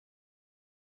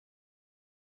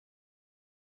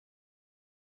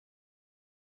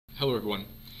Hello everyone.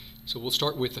 So we'll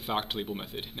start with the fact label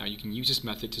method. Now you can use this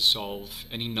method to solve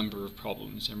any number of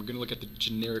problems, and we're going to look at the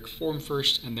generic form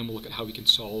first, and then we'll look at how we can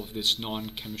solve this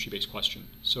non-chemistry based question.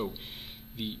 So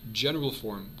the general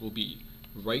form will be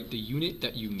write the unit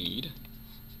that you need,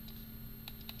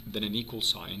 then an equal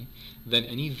sign, then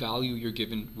any value you're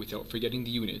given without forgetting the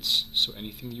units, so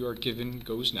anything you are given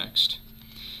goes next.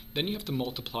 Then you have to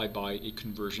multiply by a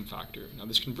conversion factor. Now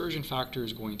this conversion factor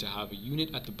is going to have a unit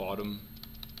at the bottom,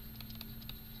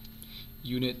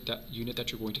 unit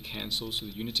that you're going to cancel, so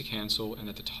the unit to cancel, and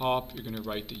at the top you're going to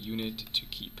write the unit to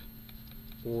keep,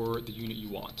 or the unit you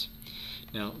want.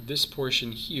 Now this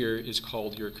portion here is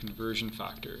called your conversion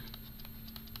factor.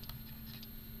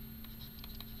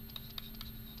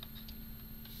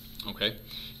 Okay,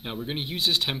 now we're going to use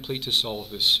this template to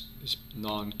solve this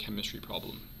non-chemistry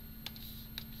problem.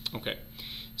 Okay,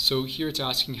 so here it's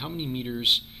asking how many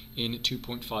meters in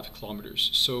 2.5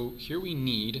 kilometers. So here we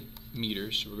need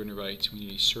meters, so we're going to write we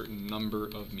need a certain number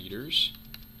of meters.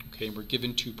 Okay, and we're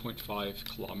given 2.5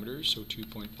 kilometers, so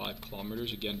 2.5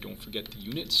 kilometers, again don't forget the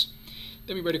units.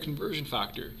 Then we write a conversion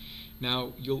factor.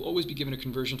 Now you'll always be given a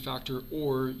conversion factor,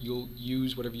 or you'll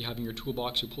use whatever you have in your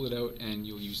toolbox, you'll pull it out and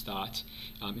you'll use that.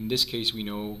 In this case we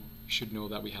should know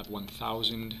that we have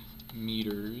 1,000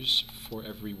 meters for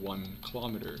every 1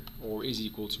 kilometer, or is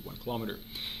equal to 1 kilometer.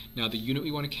 Now the unit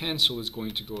we want to cancel is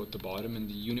going to go at the bottom, and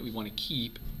the unit we want to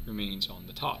keep remains on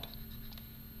the top.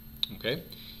 Okay,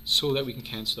 so that we can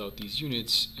cancel out these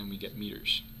units and we get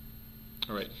meters.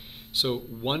 Alright, so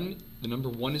the number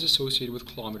 1 is associated with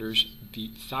kilometers, the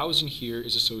 1,000 here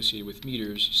is associated with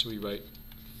meters, so we write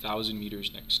 1,000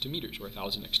 meters next to meters, or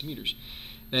 1,000 next to meters.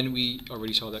 Then we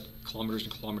already saw that kilometers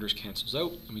and kilometers cancels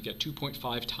out, and we get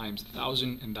 2.5 times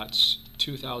 1,000, and that's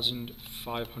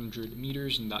 2,500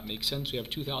 meters, and that makes sense. We have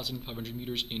 2,500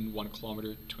 meters in 1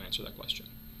 kilometer to answer that question.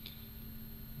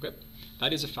 Okay,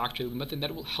 that is a fact label method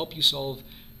that will help you solve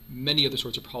many other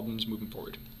sorts of problems moving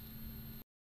forward.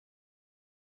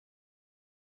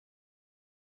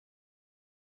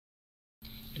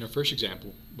 In our first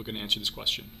example, we're going to answer this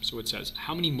question. So it says,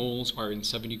 how many moles are in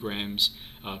 70 grams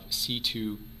of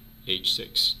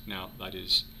C2H6? Now that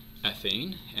is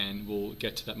ethane, and we'll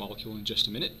get to that molecule in just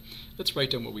a minute. Let's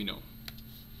write down what we know.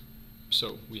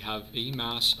 So we have a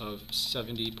mass of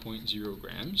 70.0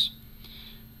 grams,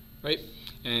 right?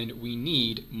 And we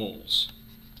need moles.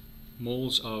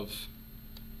 Moles of,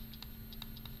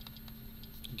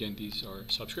 again, these are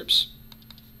subscripts.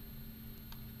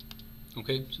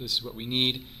 Okay, so this is what we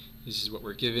need, this is what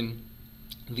we're given.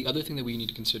 The other thing that we need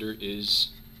to consider is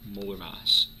molar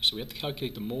mass. So we have to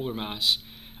calculate the molar mass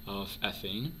of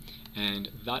ethane, and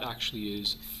that actually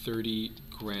is 30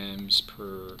 grams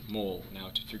per mole. Now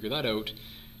to figure that out,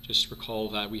 just recall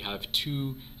that we have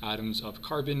 2 atoms of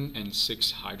carbon and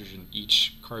 6 hydrogen.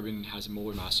 Each carbon has a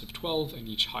molar mass of 12, and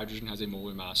each hydrogen has a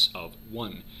molar mass of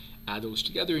 1. Add those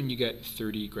together and you get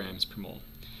 30 grams per mole.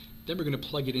 Then we're going to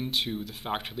plug it into the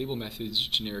fact label method's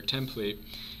generic template,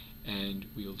 and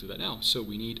we'll do that now. So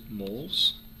we need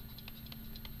moles,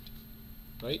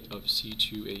 right, of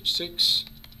C2H6.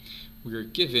 We are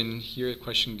given, here the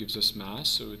question gives us mass,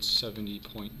 so it's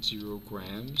 70.0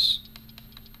 grams.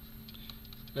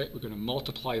 Right, we're going to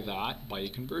multiply that by a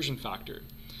conversion factor.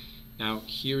 Now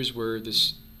here's where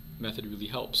this method really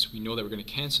helps. We know that we're going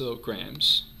to cancel out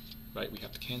grams, right, we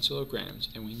have to cancel out grams,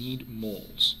 and we need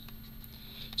moles.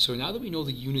 So now that we know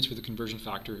the units for the conversion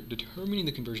factor, determining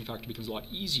the conversion factor becomes a lot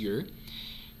easier,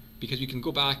 because we can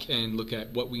go back and look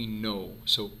at what we know.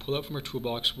 So pull out from our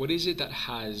toolbox, what is it that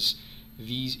has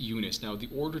these units? Now the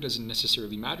order doesn't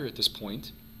necessarily matter at this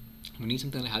point. We need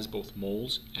something that has both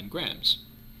moles and grams,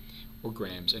 or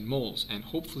grams and moles, and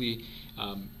hopefully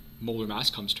molar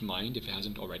mass comes to mind if it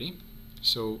hasn't already.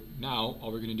 So now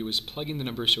all we're going to do is plug in the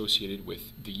number associated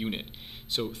with the unit.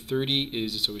 So 30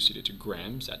 is associated to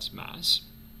grams, that's mass.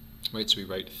 Right, so we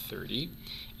write 30,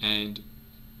 and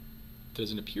there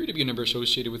doesn't appear to be a number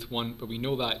associated with 1, but we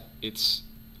know that it's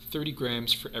 30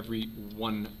 grams for every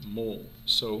 1 mole,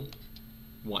 so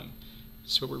 1.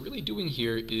 So what we're really doing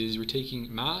here is we're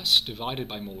taking mass divided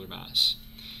by molar mass.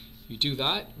 If you do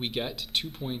that, we get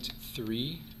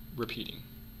 2.3 repeating.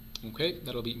 Okay,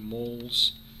 that'll be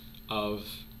moles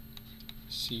of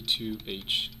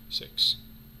C2H6,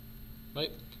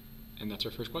 right? And that's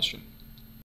our first question.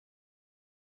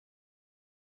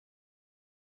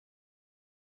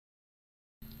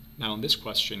 Now in this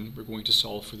question, we're going to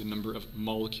solve for the number of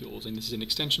molecules, and this is an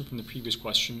extension from the previous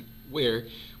question where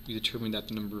we determined that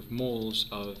the number of moles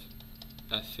of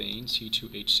ethane,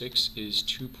 C2H6, is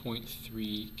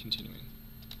 2.3 continuing.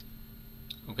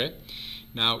 Okay,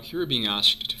 now here we're being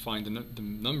asked to find the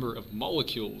number of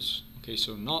molecules, Okay,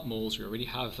 so not moles, we already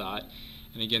have that.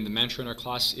 And again, the mantra in our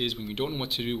class is when you don't know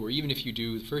what to do, or even if you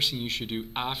do, the first thing you should do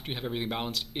after you have everything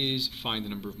balanced is find the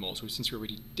number of moles. So since we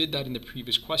already did that in the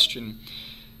previous question,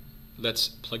 let's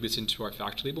plug this into our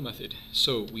fact table method.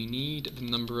 So we need the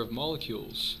number of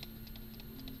molecules,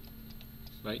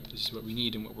 right? This is what we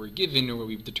need, and what we're given, or what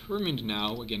we've determined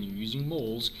now, again, you're using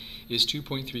moles, is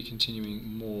 2.3 continuing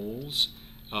moles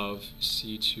of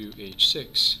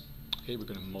C2H6. Okay, we're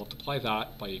going to multiply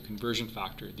that by a conversion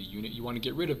factor. The unit you want to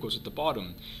get rid of goes at the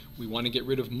bottom. We want to get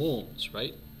rid of moles,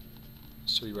 right?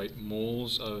 So we write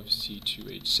moles of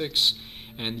C2H6,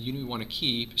 and the unit we want to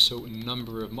keep, so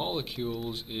number of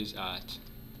molecules, is at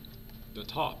the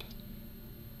top.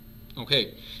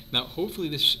 Okay, now hopefully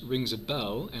this rings a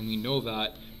bell, and we know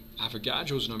that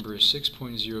Avogadro's number is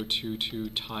 6.022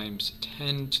 times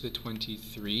 10 to the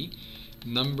 23,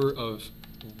 number of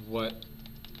what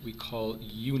we call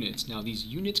units. Now these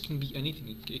units can be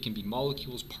anything. It can be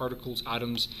molecules, particles,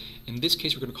 atoms. In this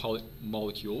case we're going to call it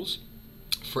molecules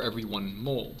for every 1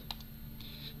 mole.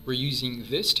 We're using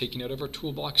this taken out of our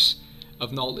toolbox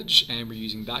of knowledge, and we're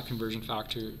using that conversion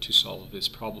factor to solve this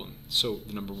problem. So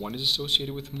the number 1 is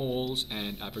associated with moles,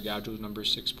 and Avogadro's number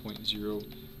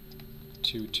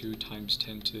 6.022 times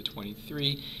 10 to the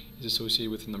 23 is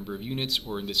associated with the number of units,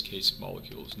 or in this case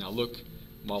molecules. Now look,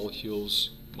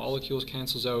 molecules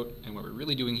cancels out, and what we're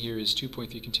really doing here is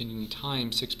 2.3 continuing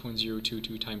times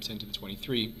 6.022 times 10 to the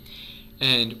 23,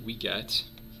 and we get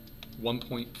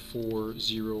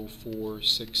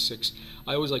 1.40466.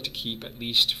 I always like to keep at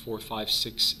least 4, 5,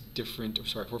 6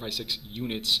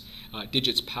 units,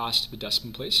 digits past the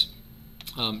decimal place,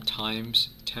 times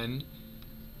 10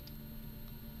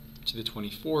 to the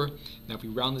 24. Now if we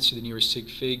round this to the nearest sig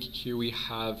fig, here we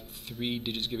have 3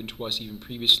 digits given to us even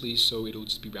previously, so it'll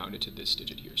just be rounded to this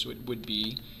digit here. So it would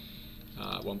be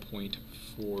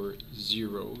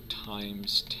 1.40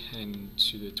 times 10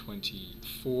 to the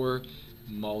 24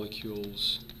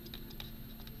 molecules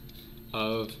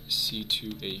of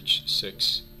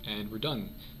C2H6, and we're done.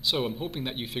 So I'm hoping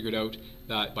that you figured out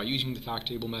that by using the fact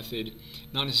table method,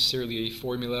 not necessarily a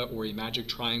formula or a magic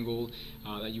triangle,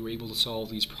 that you were able to solve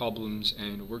these problems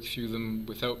and work through them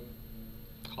without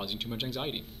causing too much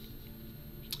anxiety.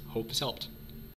 Hope this helped.